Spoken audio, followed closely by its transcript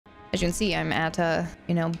As you can see, I'm at,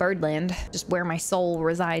 you know, Birdland, just where my soul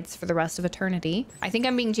resides for the rest of eternity. I think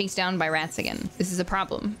I'm being chased down by rats again. This is a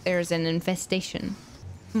problem. There's an infestation.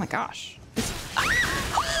 Oh my gosh. Where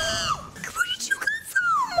did you come from?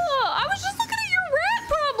 I was just looking at your rat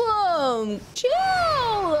problem.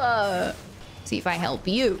 Chill. See if I help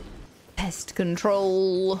you. Pest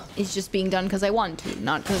control is just being done because I want to,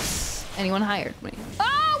 not because anyone hired me.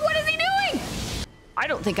 Oh, what is he doing? I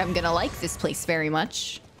don't think I'm gonna like this place very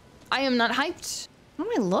much. I am not hyped. What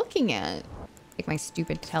am I looking at? Take my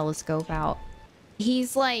stupid telescope out.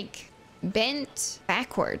 He's like bent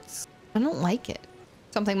backwards. I don't like it.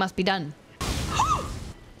 Something must be done.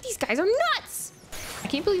 These guys are nuts. I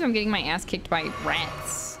can't believe I'm getting my ass kicked by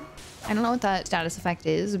rats. I don't know what that status effect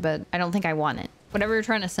is, but I don't think I want it. Whatever you're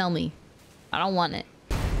trying to sell me, I don't want it.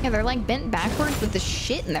 Yeah, they're like bent backwards with the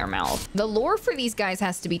shit in their mouth. The lore for these guys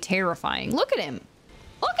has to be terrifying. Look at him.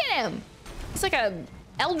 Look at him. He's like a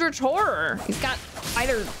eldritch horror. He's got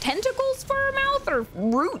either tentacles for a mouth or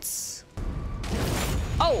roots.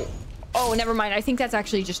 Oh, never mind. I think that's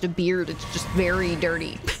actually just a beard. It's just very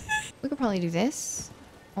dirty. We could probably do this.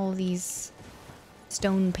 All these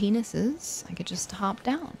stone penises. I could just hop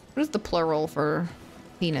down. What is the plural for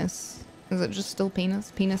penis? Is it just still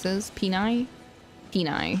penis? Penises? Peni?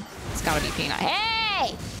 Peni. It's gotta be peni.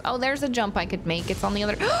 Hey! Oh, there's a jump I could make. It's on the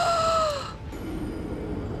other...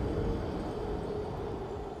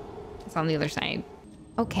 It's on the other side.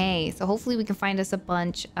 Okay, so hopefully we can find us a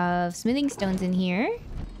bunch of smithing stones in here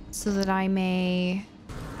so that I may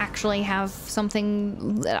actually have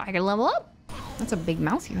something that I can level up. That's a big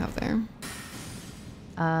mouth you have there.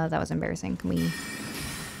 That was embarrassing. Can we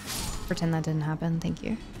pretend that didn't happen? Thank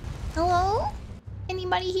you. Hello?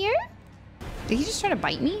 Anybody here? Did he just try to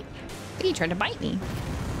bite me? I think he tried to bite me.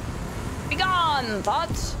 Be gone,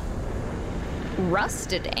 thought.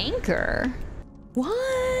 Rusted anchor.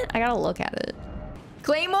 What? I gotta look at it.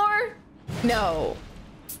 Claymore? No.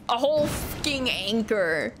 A whole fucking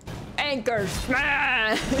anchor. Anchor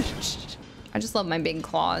smash. I just love my big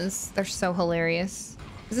claws. They're so hilarious.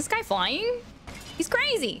 Is this guy flying? He's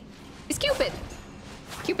crazy. He's Cupid.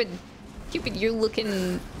 Cupid, you're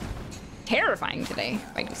looking terrifying today,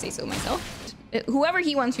 if I do say so myself. Whoever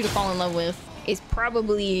he wants you to fall in love with is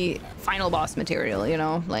probably final boss material, you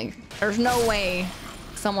know? Like, there's no way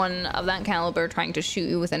someone of that caliber trying to shoot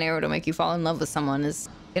you with an arrow to make you fall in love with someone is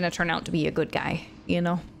gonna turn out to be a good guy, you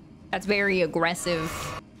know? That's very aggressive.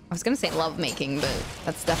 I was gonna say lovemaking, but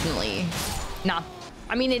that's definitely not.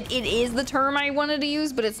 I mean, it is the term I wanted to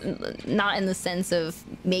use, but it's not in the sense of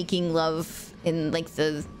making love in like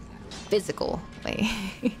the physical way.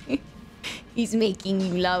 He's making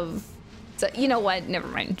you love. So you know what? Never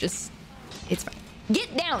mind. Just, it's fine.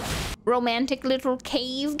 Get down. Romantic little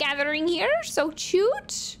cave gathering here. So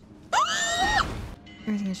cute.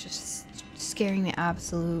 Everything is just scaring the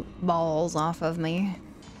absolute balls off of me.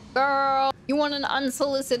 Girl, you want an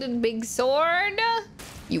unsolicited big sword?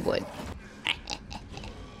 You would.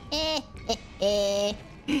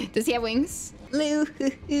 Does he have wings? Loser.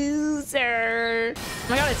 Oh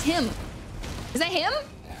my god, it's him. Is that him?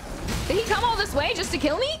 Did he come all this way just to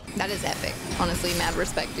kill me? That is epic. Honestly, mad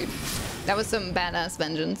respect, dude. That was some badass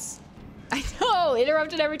vengeance. I know,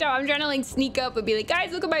 interrupted every time. I'm trying to like sneak up and be like,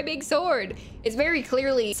 guys, look at my big sword. It's very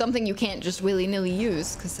clearly something you can't just willy-nilly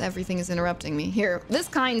use because everything is interrupting me. Here, this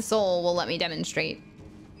kind soul will let me demonstrate.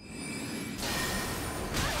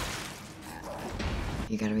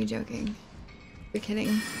 You gotta be joking. You're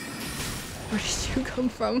kidding. Where did you come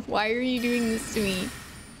from? Why are you doing this to me?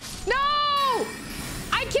 No!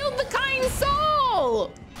 I killed the kind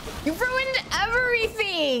soul! You ruined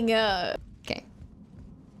everything! Okay.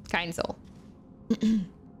 Kind soul.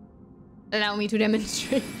 Allow me to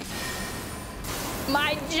demonstrate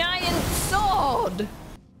my giant sword!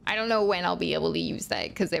 I don't know when I'll be able to use that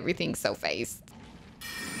because everything's so phased.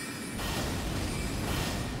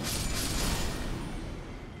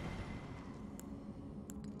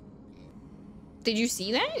 Did you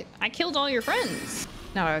see that? I killed all your friends.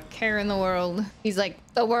 Not a care in the world. He's like,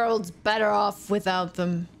 the world's better off without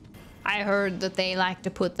them. I heard that they like to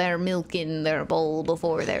put their milk in their bowl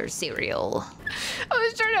before their cereal.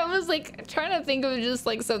 I was like trying to think of just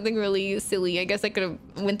like something really silly. I guess I could have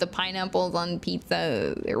went the pineapples on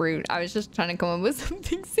pizza route. I was just trying to come up with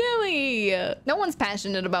something silly. No one's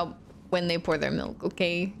passionate about when they pour their milk,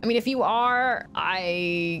 okay? I mean, if you are,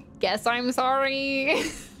 I guess I'm sorry.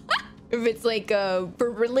 If it's like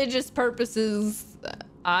for religious purposes,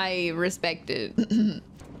 I respect it.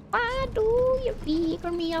 Why do you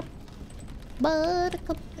figure me up?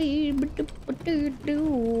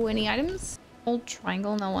 Any items? Old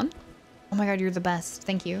triangle, no one. Oh my god, you're the best.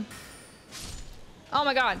 Thank you. Oh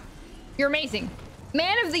my god. You're amazing.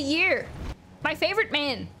 Man of the year. My favorite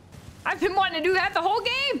man. I've been wanting to do that the whole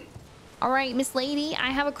game. All right, Miss Lady,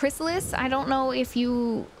 I have a chrysalis. I don't know if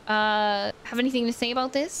you have anything to say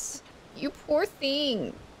about this. You poor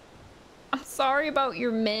thing. I'm sorry about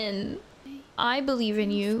your men. I believe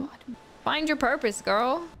in you. Find your purpose,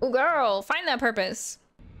 girl. Oh, girl, find that purpose.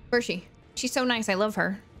 Where's she? She's so nice. I love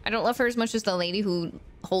her. I don't love her as much as the lady who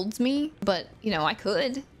holds me, but you know, I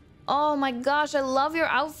could. Oh my gosh, I love your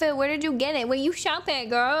outfit. Where did you get it? Where you shop at,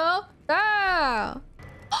 girl? Girl.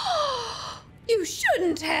 You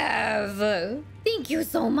shouldn't have. Thank you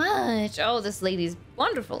so much. Oh, this lady's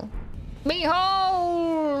wonderful.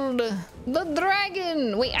 Behold the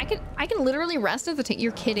dragon. Wait, I can literally rest at the table.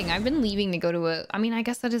 You're kidding. I've been leaving to go to a, I mean, I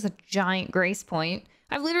guess that is a giant grace point.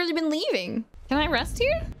 I've literally been leaving. Can I rest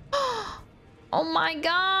here? Oh my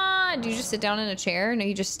God. Do you just sit down in a chair? No,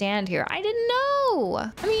 you just stand here. I didn't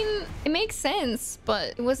know. I mean, it makes sense,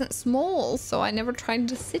 but it wasn't small, so I never tried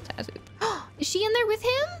to sit at it. Is she in there with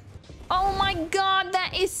him? Oh my God,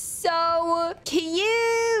 that is so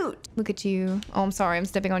cute. Look at you. Oh, I'm sorry. I'm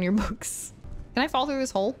stepping on your books. Can I fall through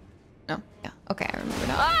this hole? No. Yeah. Okay, I remember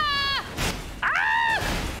now. Ah! Ah!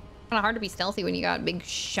 Kind of hard to be stealthy when you got big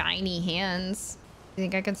shiny hands. You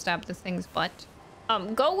think I can stab this thing's butt?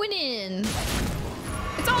 I'm going in.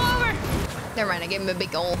 It's all over. Never mind. I gave him a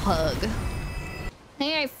big old hug.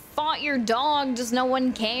 Hey, I fought your dog. Does no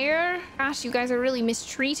one care? Gosh, you guys are really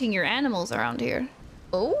mistreating your animals around here.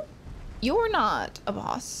 Oh? You're not a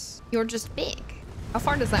boss. You're just big. How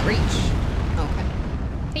far does that reach? Okay.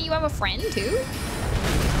 Hey, you have a friend too?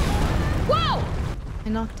 Whoa! I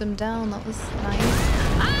knocked him down. That was nice.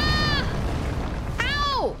 Ah!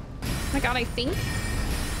 Ow! Oh my God, I think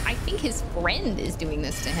his friend is doing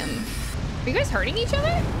this to him. Are you guys hurting each other?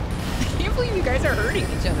 I can't believe you guys are hurting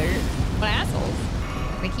each other. What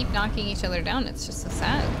assholes. They keep knocking each other down. It's just so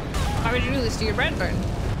sad. Why would you do this to your brethren?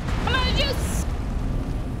 I'm out of juice!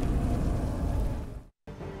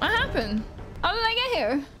 What happened? How did I get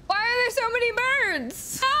here? Why are there so many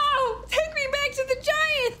birds? Oh, take me back to the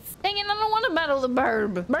giants. Dang it, I don't want to battle the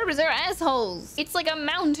burb. Burbs are assholes. It's like a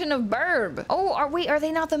mountain of burb. Oh, wait, are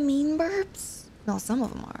they not the mean burbs? No, some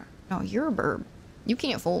of them are. No, you're a burb. You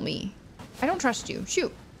can't fool me. I don't trust you.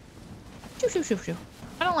 Shoot. Shoot, shoot, shoot, shoot.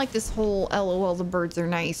 I don't like this whole LOL, the birds are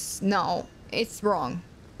nice. No, it's wrong.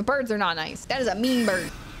 The birds are not nice. That is a mean bird.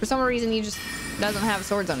 For some reason, he just doesn't have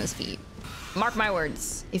swords on his feet. Mark my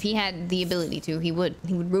words. If he had the ability to, he would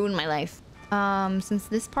ruin my life. Since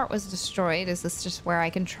this part was destroyed, is this just where I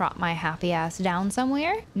can trot my happy ass down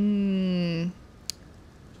somewhere? I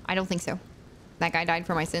don't think so. That guy died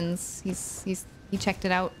for my sins. He checked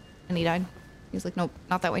it out and he died. He's like, nope,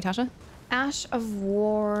 not that way, Tasha. Ash of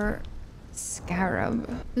War Scarab.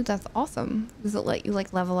 Dude, that's awesome. Does it let you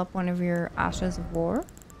like level up one of your Ashes of War?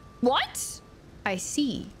 What? I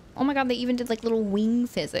see. Oh my God, they even did like little wing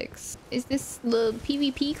physics. Is this the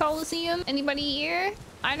PvP Coliseum? Anybody here?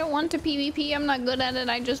 I don't want to PvP. I'm not good at it.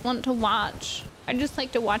 I just want to watch. I just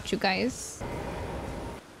like to watch you guys.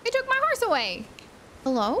 They took my horse away.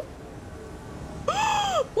 Hello?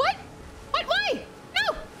 What? What? Why?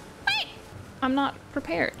 No! Wait! I'm not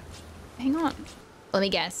prepared. Hang on. Let me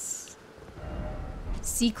guess.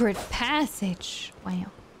 Secret passage.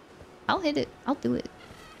 Wow. I'll hit it. I'll do it.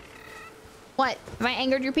 What? Have I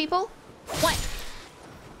angered your people? What?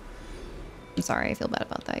 I'm sorry. I feel bad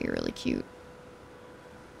about that. You're really cute.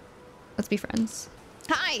 Let's be friends.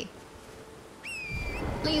 Hi!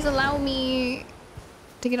 Please allow me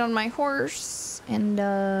to get on my horse and,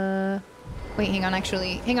 wait, hang on,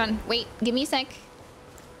 actually. Hang on. Wait. Give me a sec.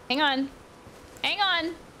 Hang on. Hang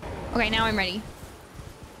on. Okay, now I'm ready.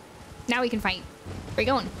 Now we can fight. Where are you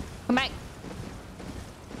going? Come back.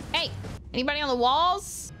 Hey! Anybody on the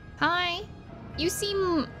walls? Hi. You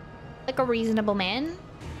seem like a reasonable man.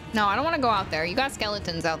 No, I don't want to go out there. You got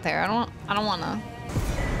skeletons out there. I don't want to.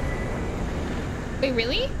 Wait,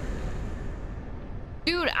 really?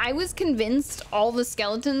 Dude, I was convinced all the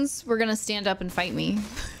skeletons were gonna stand up and fight me.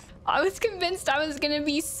 I was convinced I was gonna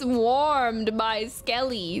be swarmed by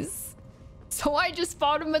skellies. So I just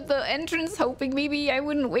fought them at the entrance, hoping maybe I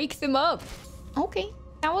wouldn't wake them up. Okay,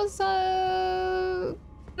 that was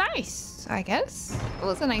nice, I guess. It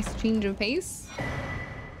was a nice change of pace.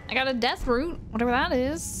 I got a death root, whatever that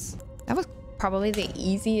is. That was probably the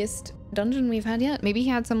easiest dungeon we've had yet. Maybe he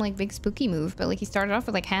had some like big spooky move, but like he started off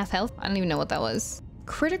with like half health. I don't even know what that was.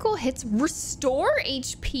 Critical hits restore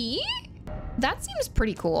HP? That seems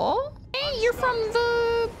pretty cool. Hey, you're from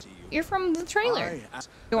the trailer.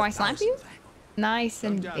 Do I slap you? Nice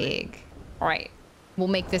and big. All right, we'll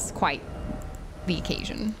make this quite the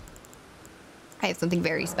occasion. I have something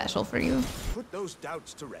very special for you. Put those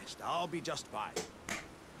doubts to rest. I'll be just fine.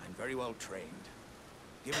 I'm very well trained.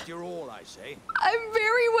 Give it your all, I say. I'm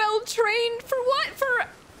very well trained for what? For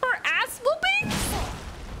ass whooping?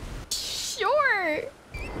 Sure.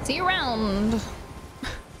 See you around.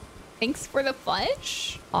 Thanks for the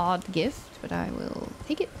flesh. Odd gift, but I will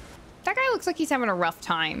take it. That guy looks like he's having a rough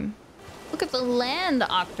time. Look at the land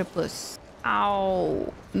octopus.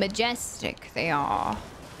 How majestic they are.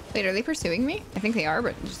 Wait, are they pursuing me? I think they are,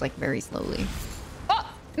 but just like very slowly.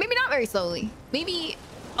 Oh, maybe not very slowly. Maybe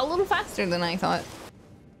a little faster than I thought.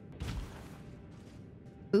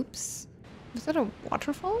 Oops. Was that a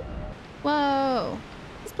waterfall? Whoa.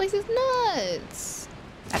 This place is nuts.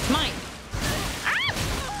 That's mine. Ah!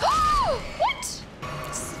 Oh, what?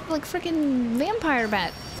 It's like freaking vampire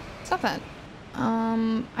bat. Stop that.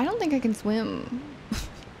 I don't think I can swim.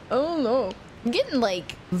 Oh no. I'm getting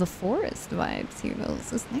like the forest vibes here though.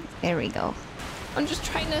 This is nice. There we go. I'm just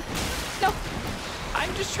trying to, no.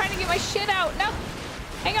 I'm just trying to get my shit out. No.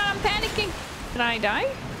 Hang on, I'm panicking. Did I die?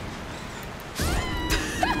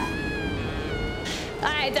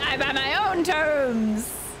 I die by my own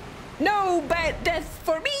terms. No bad death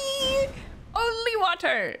for me. Only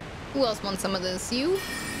water. Who else wants some of this? You?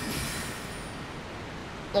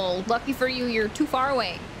 Well, lucky for you, you're too far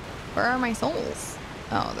away. Where are my souls?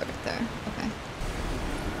 Oh, they're right there. Okay.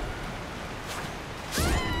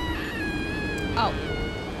 Oh.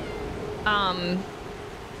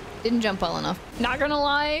 Didn't jump well enough. Not gonna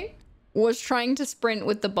lie, was trying to sprint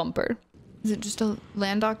with the bumper. Is it just a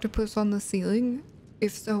land octopus on the ceiling?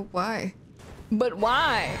 If so, why? But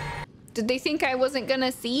why? Did they think I wasn't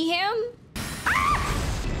gonna see him?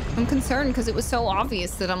 Ah! I'm concerned because it was so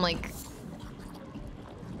obvious that I'm like...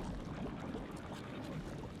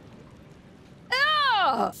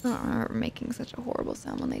 Ah! I don't remember making such a horrible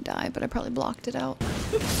sound when they die, but I probably blocked it out.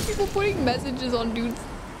 People putting messages on dudes'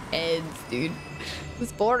 heads, dude.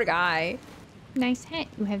 This poor guy. Nice hat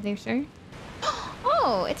you have there, sir.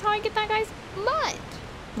 Oh, it's how I get that guy's butt.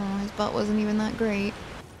 Oh, his butt wasn't even that great.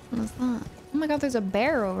 What was that? Oh my god, there's a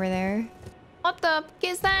bear over there. What the fuck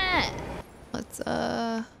is that? Let's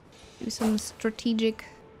do some strategic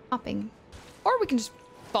hopping. Or we can just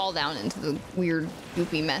fall down into the weird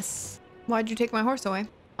goopy mess. Why'd you take my horse away?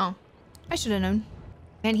 Oh, I should have known.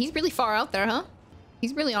 Man, he's really far out there, huh?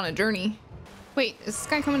 He's really on a journey. Wait, is this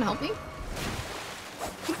guy coming to help me? Who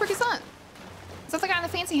the frick is that? Is that the guy in the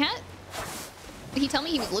fancy hat? Did he tell me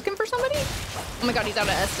he was looking for somebody? Oh my god, he's out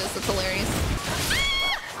of Estus. That's hilarious.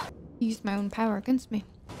 He used my own power against me.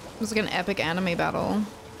 It was like an epic anime battle,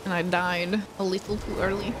 and I died a little too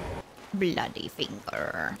early. Bloody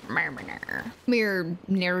finger. We're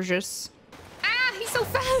nervous. Ah, he's so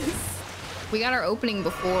fast. We got our opening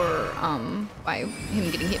before, by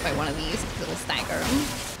him getting hit by one of these. It'll stagger him.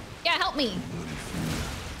 Yeah, help me.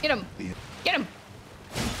 Get him. Get him.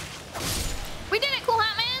 We did it, Cool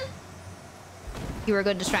Hat Man. You were a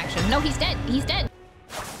good distraction. No, he's dead. He's dead.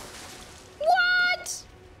 What?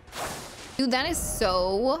 Dude, that is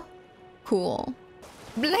so cool.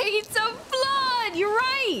 Blades of blood. You're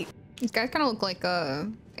right. These guys kind of look like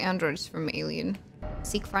androids from Alien.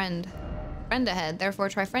 Seek friend. Friend ahead. Therefore,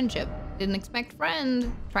 try friendship. Didn't expect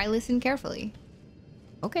friend. Try listen carefully.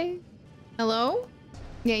 Okay. Hello?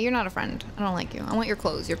 Yeah, you're not a friend. I don't like you. I want your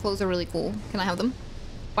clothes. Your clothes are really cool. Can I have them?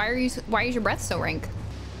 Why is your breath so rank?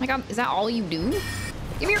 Oh my god, is that all you do?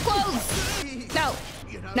 Give me your clothes! No!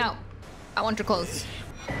 No. I want your clothes.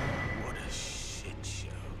 What a shit show.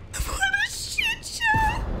 What a shit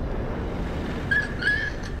show!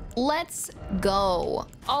 Let's go.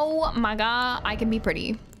 Oh my god, I can be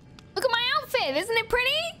pretty. Look at my outfit, isn't it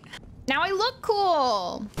pretty? Now I look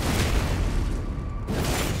cool.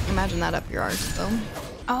 Imagine that up your arse though.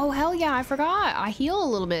 Oh hell yeah, I forgot. I heal a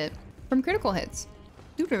little bit from critical hits.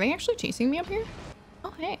 Dude, are they actually chasing me up here?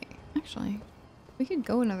 Oh hey, actually. We could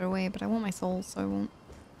go another way, but I want my souls, so I won't.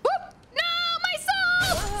 Whoop! No, my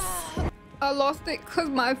souls! I lost it because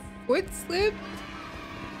my foot slipped.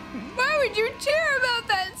 Why would you care about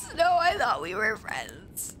that, Snow? I thought we were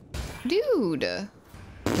friends. Dude.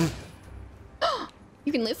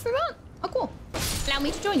 You can live through that? Oh, cool. Allow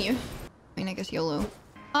me to join you. I mean, I guess YOLO.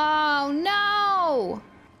 Oh, no.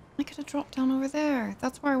 I could have dropped down over there.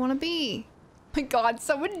 That's where I want to be. My god,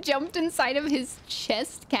 someone jumped inside of his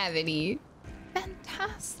chest cavity.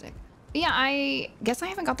 Fantastic. But yeah, I guess I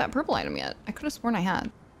haven't got that purple item yet. I could have sworn I had.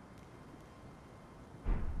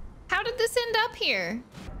 How did this end up here?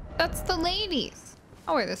 That's the ladies.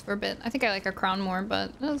 I'll wear this for a bit. I think I like a crown more,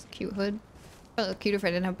 but that was a cute hood. I'd look cute if I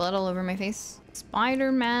didn't have blood all over my face.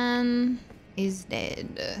 Spider-Man is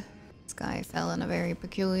dead. This guy fell in a very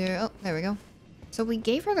peculiar... Oh, there we go. So we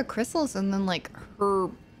gave her the crystals and then like her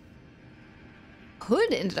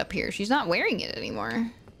hood ended up here. She's not wearing it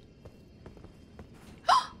anymore.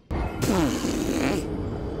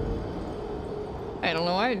 I don't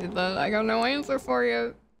know why I did that. I got no answer for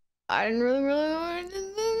you. I didn't really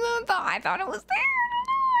I thought it was there.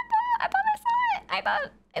 I thought I saw it.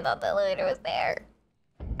 I thought the elevator was there.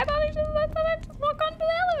 I thought I just walk onto the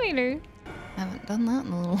elevator. I haven't done that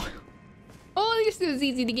in a little while. Oh, at least it was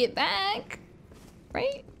easy to get back.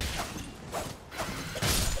 Right?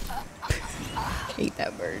 I hate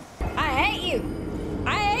that bird. I hate you.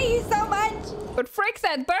 I hate you so much. But frick's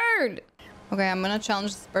that bird. Okay, I'm gonna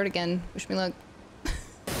challenge this bird again. Wish me luck.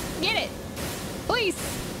 Get it. Please.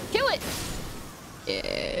 Kill it.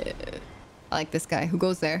 Yeah. I like this guy. Who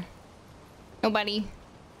goes there? Nobody.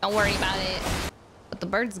 Don't worry about it. But the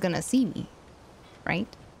bird's gonna see me. Right?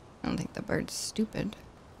 I don't think the bird's stupid.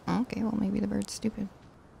 Oh, okay, well, maybe the bird's stupid.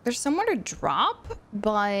 There's somewhere to drop,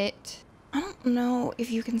 but I don't know if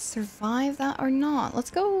you can survive that or not. Let's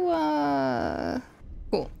go,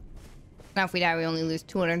 cool. Now if we die, we only lose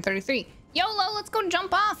 233. YOLO, let's go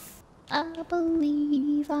jump off. I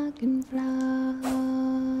believe I can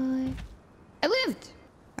fly. I lived.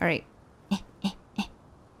 All right.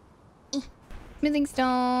 Smithing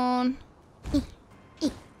stone.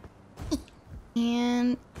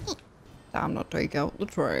 And time to take out the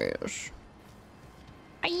trash.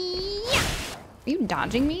 Are you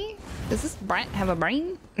dodging me? Does this Brent have a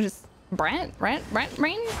brain? Just Brent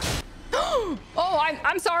brain? Oh,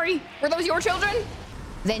 I'm sorry. Were those your children?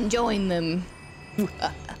 Then join them.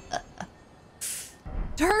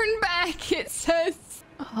 Turn back, it says.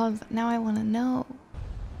 Oh, now I want to know.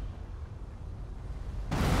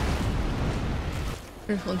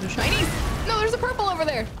 There's loads of shinies. No, there's a purple over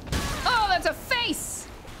there. Oh, that's a face.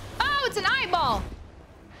 Oh, it's an eyeball.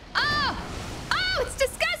 Oh, it's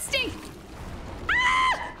disgusting.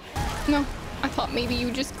 Ah! No, I thought maybe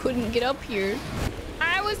you just couldn't get up here.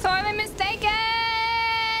 I was totally mistaken.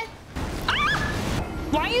 Ah!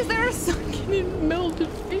 Why is there a sunken and melted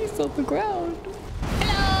face on the ground?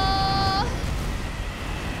 Hello.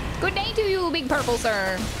 Good day to you, big purple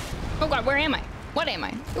sir. Oh God, where am I? What am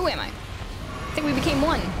I? Who am I? I think we became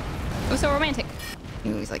one. It was so romantic.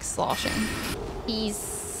 Ooh, he's like sloshing.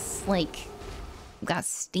 He's like got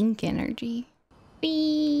stink energy.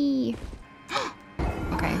 Bee.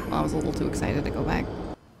 Okay, well, I was a little too excited to go back.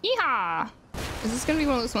 Yeehaw! Is this gonna be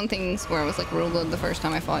one of those things where I was like real good the first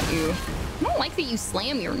time I fought you? I don't like that you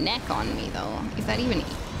slam your neck on me though. If that even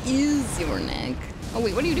is your neck. Oh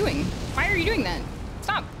wait, what are you doing? Why are you doing that?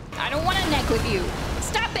 Stop! I don't want a neck with you.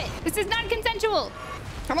 Stop it! This is non-consensual.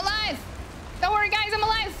 I'm alive. Don't worry, guys, I'm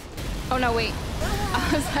alive. Oh no, wait.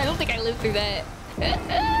 I don't think I lived through that.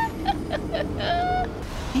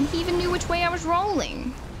 And he even knew which way I was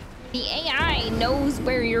rolling. The AI knows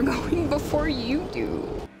where you're going before you do.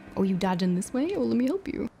 Oh, you dodging this way? Oh, let me help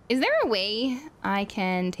you. Is there a way I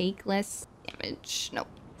can take less damage? Nope.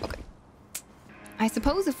 Okay. I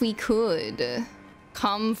suppose if we could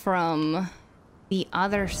come from the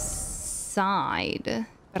other side,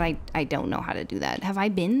 but I don't know how to do that. Have I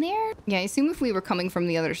been there? Yeah, I assume if we were coming from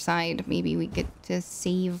the other side, maybe we get to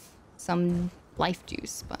save some life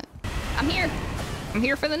juice, but I'm here. I'm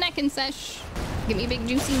here for the neck and sesh. Give me a big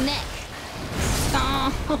juicy neck.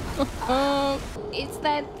 Stop. It's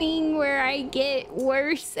that thing where I get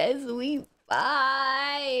worse as we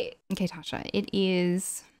fight. Okay, Tasha, it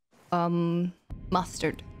is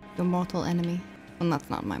mustard, your mortal enemy. Well, that's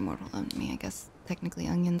not my mortal enemy. I guess technically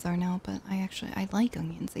onions are now, but I like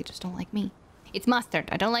onions. They just don't like me. It's mustard.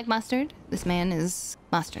 I don't like mustard. This man is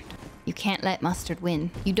mustard. You can't let mustard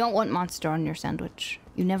win. You don't want monster on your sandwich.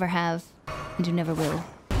 You never have, and you never will.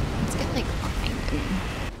 Let's get like behind him.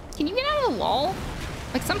 Can you get out of the wall?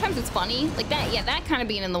 Like sometimes it's funny. Like that, yeah, that kind of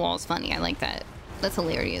being in the wall is funny. I like that. That's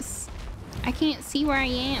hilarious. I can't see where I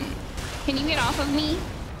am. Can you get off of me?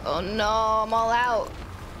 Oh no, I'm all out.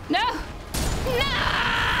 No!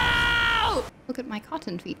 No! Look at my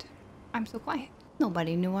cotton feet. I'm so quiet.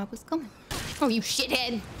 Nobody knew I was coming. Oh, you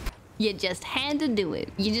shithead. You just had to do it.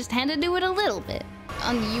 You just had to do it a little bit.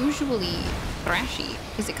 Unusually thrashy.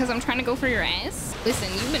 Is it because I'm trying to go for your ass?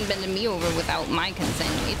 Listen, you've been bending me over without my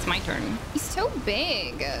consent. It's my turn. He's so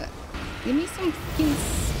big. Give me some fucking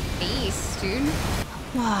space, dude.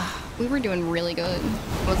 Wow, we were doing really good.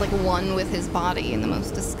 I was like one with his body in the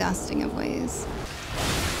most disgusting of ways.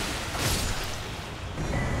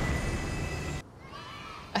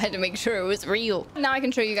 I had to make sure it was real. Now I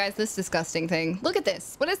can show you guys this disgusting thing. Look at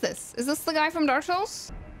this. What is this? Is this the guy from Dark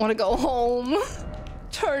Souls? Want to go home?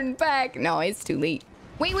 Turn back. No, it's too late.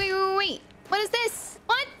 Wait. What is this?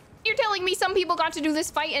 What? You're telling me some people got to do this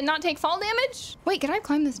fight and not take fall damage? Wait, can I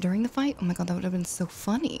climb this during the fight? Oh my god, that would have been so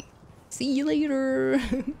funny. See you later.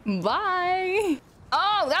 Bye.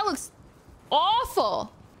 Oh, that looks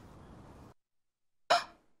awful.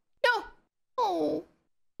 No. Oh,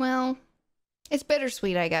 well, it's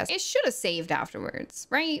bittersweet, I guess. It should have saved afterwards,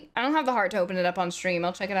 right? I don't have the heart to open it up on stream.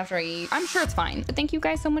 I'll check it after I eat. I'm sure it's fine. But thank you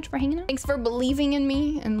guys so much for hanging out. Thanks for believing in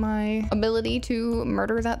me and my ability to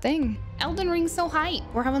murder that thing. Elden Ring's so hype.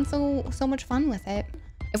 We're having so much fun with it.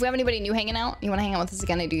 If we have anybody new hanging out, you want to hang out with us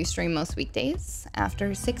again, I do stream most weekdays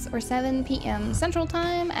after 6 or 7 p.m. Central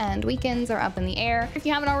Time, and weekends are up in the air. If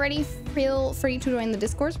you haven't already, feel free to join the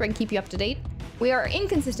Discord where I can keep you up to date. We are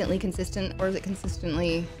inconsistently consistent, or is it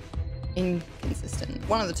consistently inconsistent?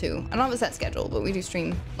 One of the two. I don't have a set schedule, but we do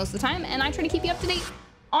stream most of the time, and I try to keep you up to date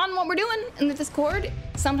on what we're doing in the Discord.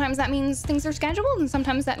 Sometimes that means things are scheduled, and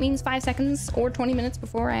sometimes that means 5 seconds or 20 minutes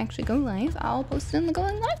before I actually go live, I'll post it in the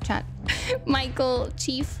going live chat. Michael,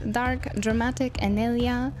 Chief, Dark, Dramatic,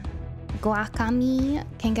 Anelia, Guacami,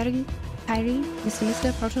 Kangaroo, Kyrie,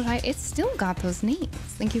 Mr. Prototype. It's still got those names.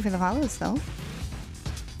 Thank you for the follows though.